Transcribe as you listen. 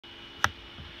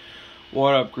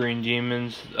What up, Green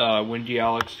Demons? Windy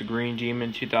Alex, the Green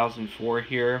Demon, 2004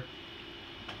 here.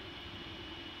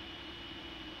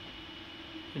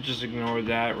 Just ignore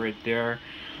that right there.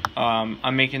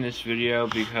 I'm making this video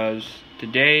because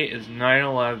today is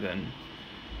 9/11.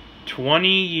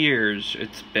 20 years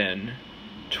it's been.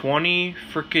 20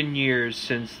 freaking years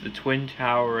since the Twin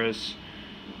Towers,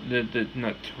 since the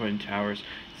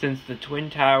Twin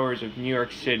Towers of New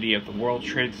York City of the World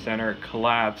Trade Center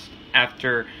collapsed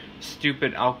after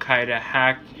stupid Al-Qaeda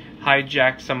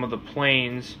hijacked some of the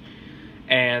planes,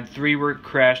 and 3 were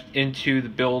crashed into the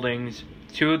buildings.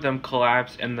 2 of them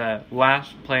collapsed, and the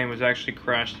last plane was actually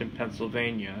crashed in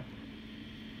Pennsylvania.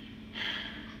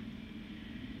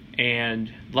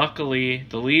 And luckily,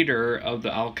 the leader of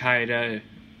the Al-Qaeda,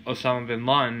 Osama bin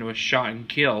Laden, was shot and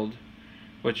killed,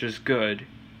 which was good.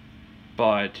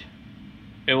 But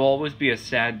it will always be a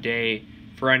sad day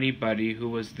for anybody who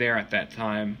was there at that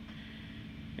time.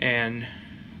 And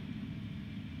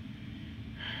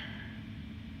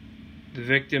the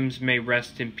victims may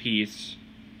rest in peace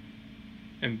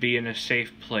and be in a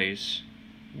safe place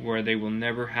where they will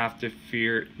never have to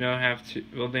fear,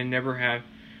 where they're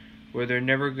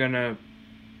never gonna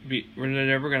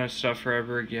suffer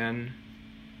ever again.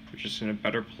 We're just in a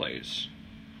better place.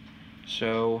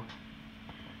 So,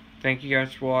 thank you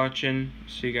guys for watching.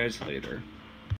 See you guys later.